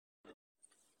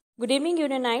Good evening,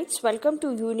 Unionites. Welcome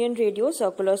to Union Radio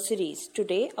Circular Series.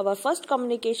 Today, our first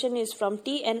communication is from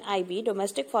TNIB,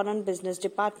 Domestic Foreign Business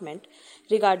Department,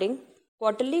 regarding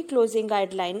quarterly closing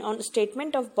guideline on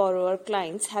statement of borrower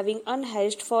clients having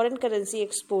unhedged foreign currency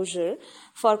exposure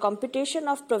for computation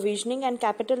of provisioning and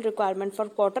capital requirement for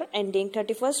quarter ending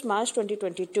 31st March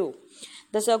 2022.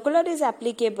 The circular is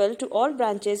applicable to all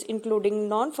branches, including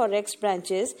non-forex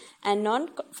branches and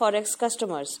non-forex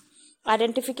customers.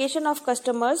 Identification of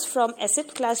customers from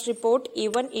asset class report,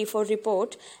 A1, A4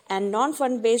 report and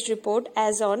non-fund based report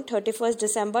as on 31st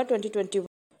December 2021.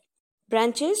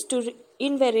 Branches to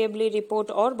invariably report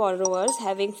all borrowers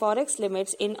having forex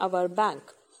limits in our bank.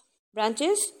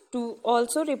 Branches to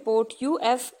also report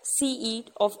UFCE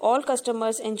of all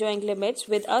customers enjoying limits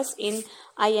with us in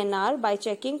INR by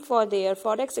checking for their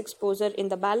forex exposure in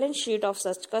the balance sheet of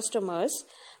such customers.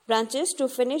 Branches to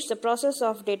finish the process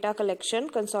of data collection,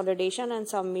 consolidation and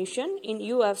submission in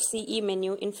UFCE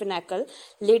menu in Finacle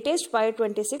latest by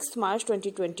 26th March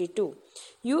 2022.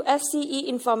 UFCE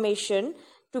information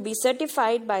to be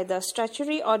certified by the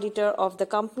statutory auditor of the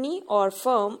company or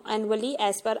firm annually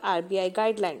as per RBI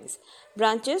guidelines.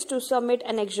 Branches to submit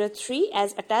Annexure 3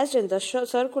 as attached in the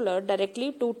circular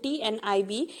directly to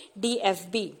TNIB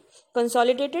DFB.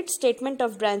 Consolidated statement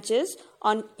of branches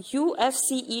on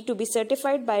UFCE to be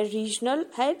certified by regional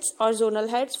heads or zonal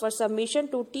heads for submission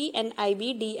to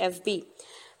TNIB DFB.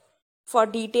 For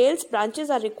details, branches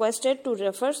are requested to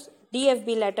refer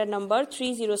DFB letter number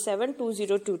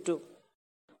 3072022.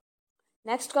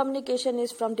 Next communication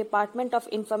is from Department of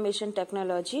Information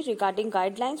Technology regarding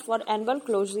guidelines for annual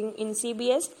closing in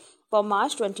CBS for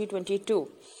March 2022.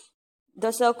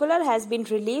 The circular has been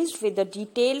released with the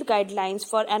detailed guidelines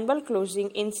for annual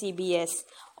closing in CBS.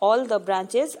 All the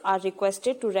branches are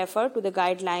requested to refer to the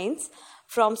guidelines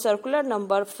from circular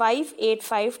number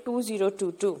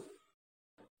 5852022.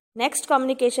 Next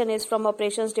communication is from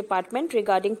Operations Department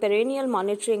regarding perennial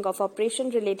monitoring of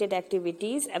operation-related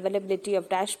activities, availability of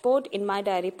dashboard in My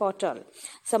Diary portal.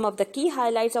 Some of the key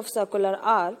highlights of circular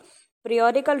are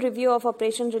periodical review of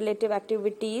operation-related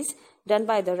activities done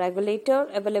by the regulator,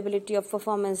 availability of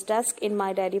performance desk in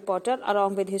My Diary portal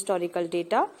along with historical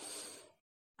data.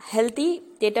 Healthy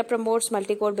data promotes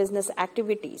multi-core business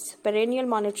activities. Perennial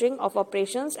monitoring of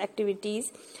operations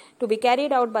activities to be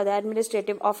carried out by the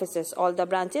administrative offices. All the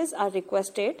branches are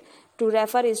requested to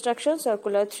refer Instruction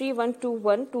Circular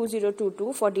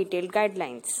 3121-2022 for detailed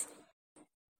guidelines.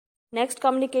 Next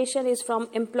communication is from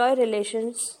Employee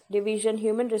Relations Division,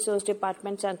 Human Resource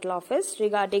Department, Central Office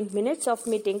regarding minutes of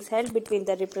meetings held between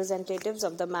the representatives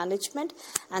of the management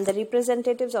and the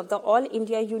representatives of the All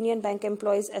India Union Bank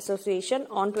Employees Association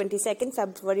on 22nd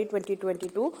February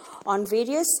 2022 on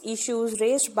various issues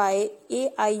raised by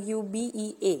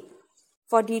AIUBEA.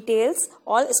 For details,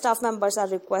 all staff members are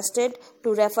requested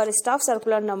to refer Staff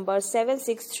Circular number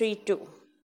 7632.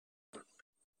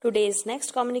 Today's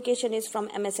next communication is from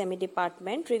MSME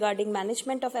Department regarding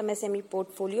management of MSME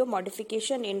portfolio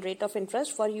modification in rate of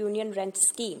interest for Union Rent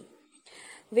Scheme,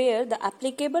 where the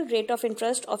applicable rate of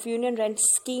interest of Union Rent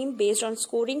Scheme based on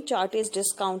scoring chart is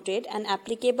discounted and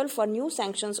applicable for new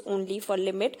sanctions only for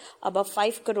limit above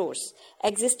 5 crores.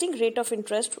 Existing rate of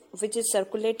interest, which is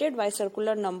circulated by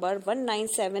circular number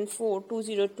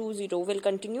 1974-2020, will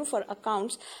continue for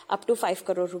accounts up to 5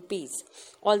 crore rupees.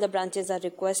 All the branches are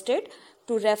requested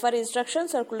to refer Instruction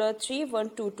Circular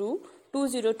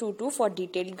 3122-2022 for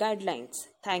detailed guidelines.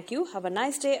 Thank you. Have a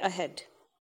nice day ahead.